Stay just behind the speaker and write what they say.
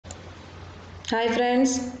Hi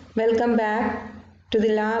friends, welcome back to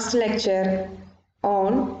the last lecture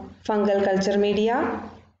on fungal culture media.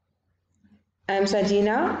 I am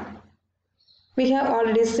Sajina. We have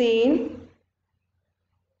already seen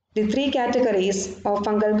the three categories of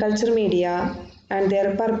fungal culture media and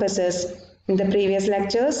their purposes in the previous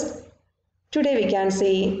lectures. Today we can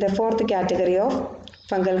see the fourth category of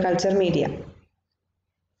fungal culture media.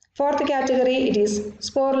 Fourth category, it is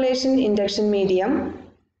sporulation induction medium.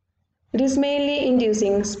 It is mainly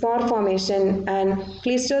inducing spore formation and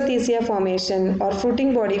Cleistothecia formation or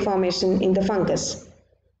fruiting body formation in the fungus.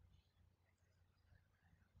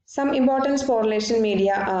 Some important sporulation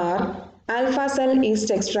media are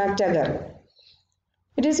Alphacel-Yeast Extract Agar.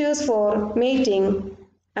 It is used for mating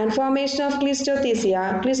and formation of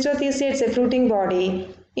Cleistothecia. Cleistothecia is a fruiting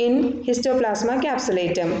body in Histoplasma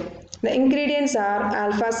capsulatum. The ingredients are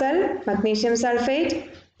Alphacel, magnesium sulfate,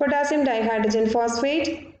 potassium dihydrogen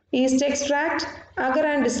phosphate, yeast extract, agar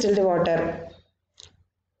and distilled water.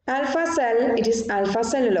 Alphacel, it is alpha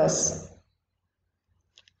cellulose.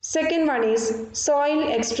 Second one is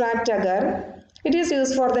soil extract agar. It is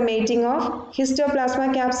used for the mating of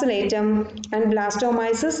Histoplasma capsulatum and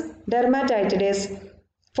Blastomyces dermatitidis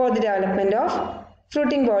for the development of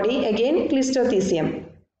fruiting body, again Cleistothecium.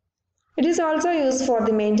 It is also used for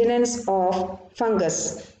the maintenance of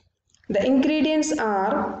fungus. The ingredients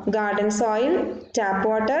are garden soil, tap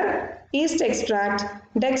water, yeast extract,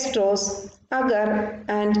 dextrose, agar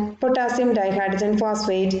and potassium dihydrogen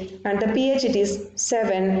phosphate, and the pH it is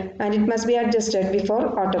 7 and it must be adjusted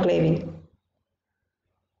before autoclaving.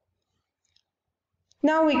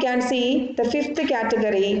 Now we can see the fifth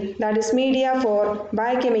category, that is media for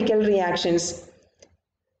biochemical reactions.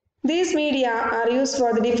 These media are used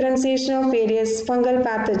for the differentiation of various fungal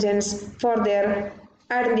pathogens for their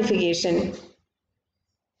identification.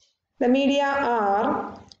 The media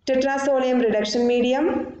are tetrasolium reduction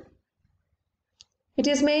medium. It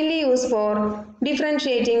is mainly used for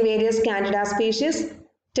differentiating various Candida species.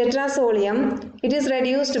 Tetrasolium, it is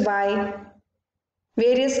reduced by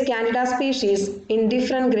various Candida species in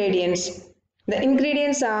different gradients. The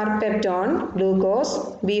ingredients are peptone,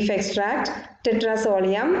 glucose, beef extract,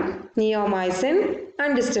 tetrasolium, neomycin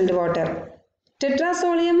and distilled water.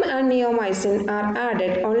 Tetrasolium and neomycin are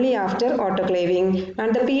added only after autoclaving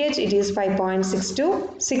and the pH it is 5.6 to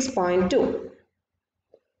 6.2.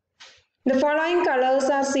 The following colors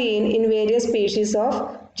are seen in various species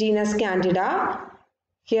of genus Candida.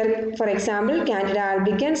 Here for example Candida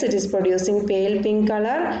albicans, it is producing pale pink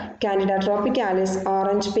color, Candida tropicalis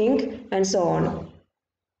orange pink and so on.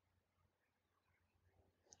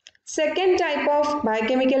 Second type of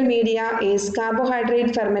biochemical media is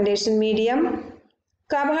carbohydrate fermentation medium.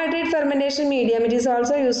 Carbohydrate fermentation medium, it is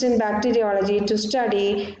also used in bacteriology to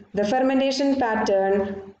study the fermentation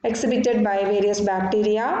pattern exhibited by various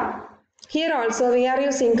bacteria. Here also we are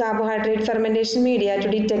using carbohydrate fermentation media to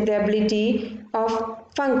detect the ability of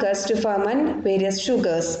fungus to ferment various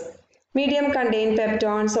sugars. Medium contain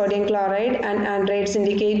peptone, sodium chloride and andrade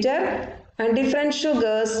indicator, and different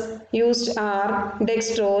sugars used are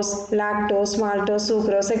dextrose, lactose, maltose,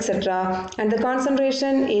 sucrose, etc. and the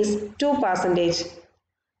concentration is 2%.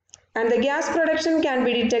 And the gas production can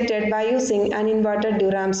be detected by using an inverted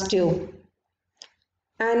Durham's tube.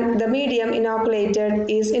 And the medium inoculated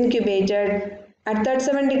is incubated at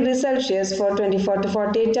 37 degrees Celsius for 24 to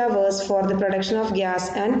 48 hours for the production of gas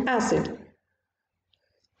and acid.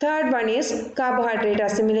 Third one is carbohydrate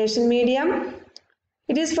assimilation medium.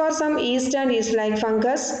 It is for some yeast and yeast-like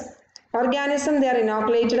fungus. Organisms, they are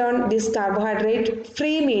inoculated on this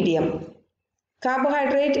carbohydrate-free medium.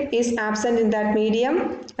 Carbohydrate is absent in that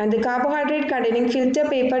medium and the carbohydrate containing filter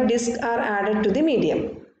paper discs are added to the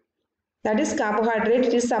medium. That is,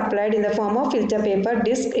 carbohydrate is supplied in the form of filter paper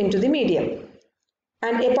disc into the medium.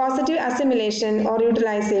 And a positive assimilation or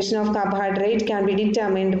utilization of carbohydrate can be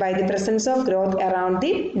determined by the presence of growth around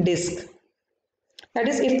the disc. That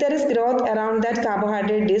is, if there is growth around that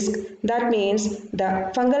carbohydrate disc, that means the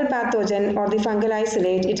fungal pathogen or the fungal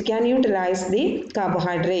isolate, it can utilize the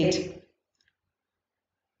carbohydrate.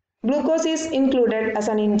 Glucose is included as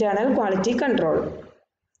an internal quality control.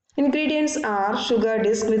 Ingredients are sugar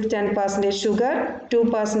disc with 10% sugar,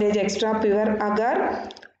 2% extra pure agar,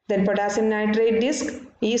 then potassium nitrate disc,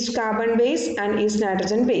 yeast carbon base and yeast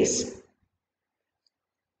nitrogen base.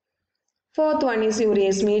 Fourth one is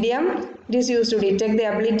urease medium. It is used to detect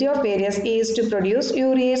the ability of various yeasts to produce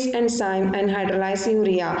urease enzyme and hydrolyze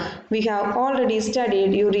urea. We have already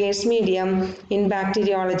studied urease medium in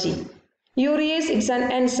bacteriology. Urease is an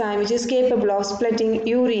enzyme which is capable of splitting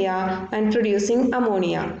urea and producing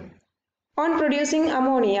ammonia. On producing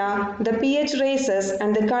ammonia, the pH rises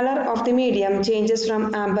and the color of the medium changes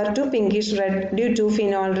from amber to pinkish red due to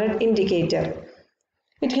phenol red indicator.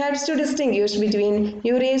 It helps to distinguish between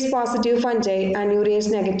urease positive fungi and urease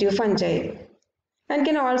negative fungi, and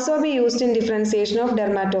can also be used in differentiation of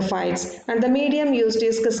dermatophytes. And the medium used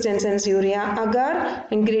is Cryptococcus agar.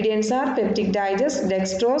 Ingredients are peptic digest,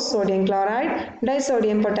 dextrose, sodium chloride,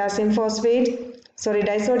 disodium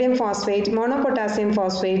phosphate, monopotassium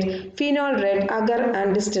phosphate, phenol red, agar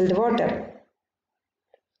and distilled water.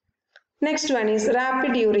 Next one is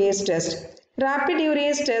rapid urease test. Rapid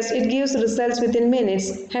urease test, it gives results within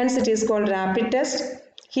minutes, hence it is called rapid test.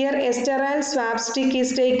 Here a sterile swab stick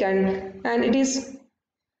is taken and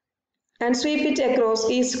sweep it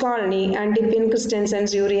across each colony and dip in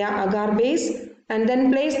Cryptococcus agar base, and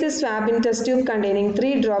then place the swab in test tube containing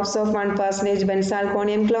 3 drops of 1%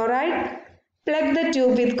 benzalkonium chloride. Plug the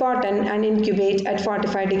tube with cotton and incubate at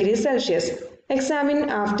 45 degrees Celsius. Examine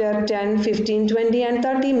after 10, 15, 20 and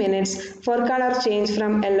 30 minutes for color change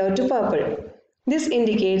from yellow to purple. This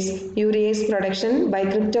indicates urease production by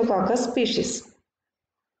Cryptococcus species.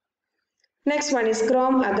 Next one is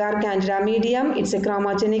Agar Candida Medium. It's a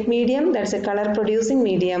chromogenic medium, that's a color producing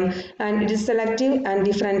medium, and it is selective and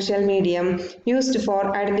differential medium used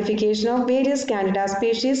for identification of various Candida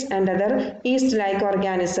species and other yeast-like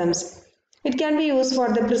organisms. It can be used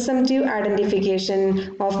for the presumptive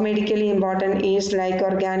identification of medically important yeast-like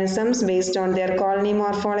organisms based on their colony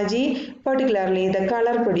morphology, particularly the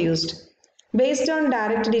color produced. Based on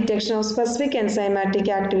direct detection of specific enzymatic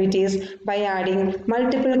activities by adding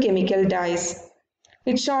multiple chemical dyes.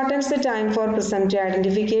 It shortens the time for presumptive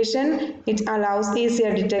identification. It allows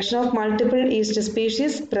easier detection of multiple yeast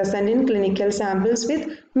species present in clinical samples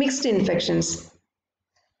with mixed infections.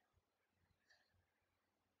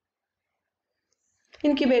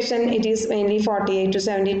 Incubation, it is mainly 48 to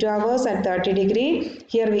 72 hours at 30 degrees.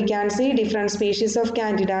 Here we can see different species of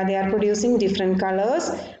Candida. They are producing different colors.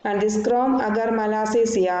 And this Agar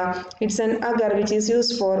Malassezia, it's an agar which is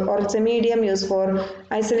used for, or it's a medium used for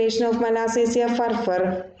isolation of Malassezia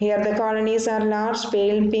furfur. Here the colonies are large,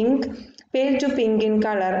 pale to pink in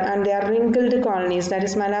color, and they are wrinkled colonies, that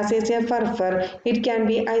is Malassezia furfur. It can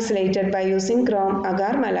be isolated by using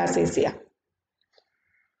Agar Malassezia.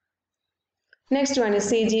 Next one is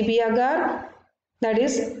CGB agar, that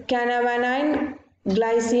is canavanine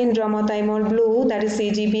glycine bromothymol blue, that is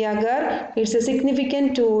CGB agar. It's a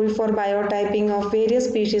significant tool for biotyping of various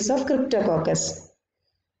species of Cryptococcus.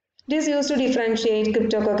 It is used to differentiate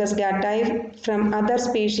Cryptococcus gattai from other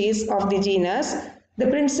species of the genus. The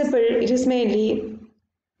principle, it is mainly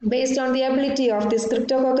based on the ability of this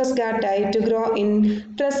Cryptococcus gattai to grow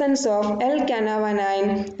in presence of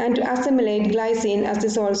L-canavanine and to assimilate glycine as the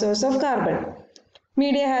sole source of carbon.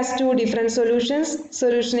 Media has 2 different solutions,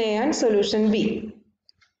 solution A and solution B.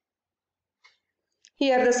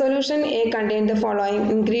 Here the solution A contains the following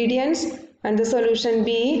ingredients, and the solution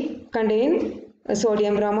B contains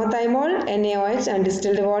sodium bromothymol, NaOH and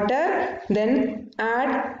distilled water. Then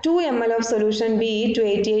add 2 ml of solution B to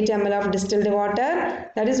 88 ml of distilled water.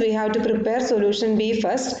 That is, we have to prepare solution B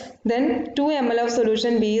first. Then 2 ml of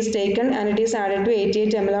solution B is taken and it is added to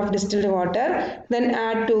 88 ml of distilled water. Then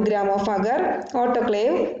add 2 gram of agar,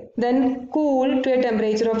 autoclave. Then cool to a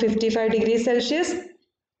temperature of 55 degrees Celsius.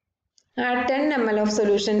 Add 10 ml of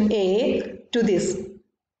solution A to this.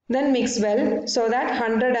 Then mix well so that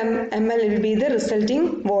 100 ml will be the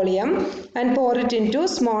resulting volume, and pour it into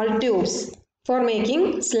small tubes for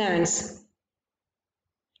making slants.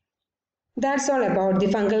 That's all about the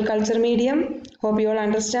fungal culture medium. Hope you all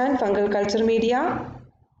understand fungal culture media.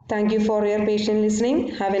 Thank you for your patient listening.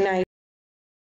 Have a nice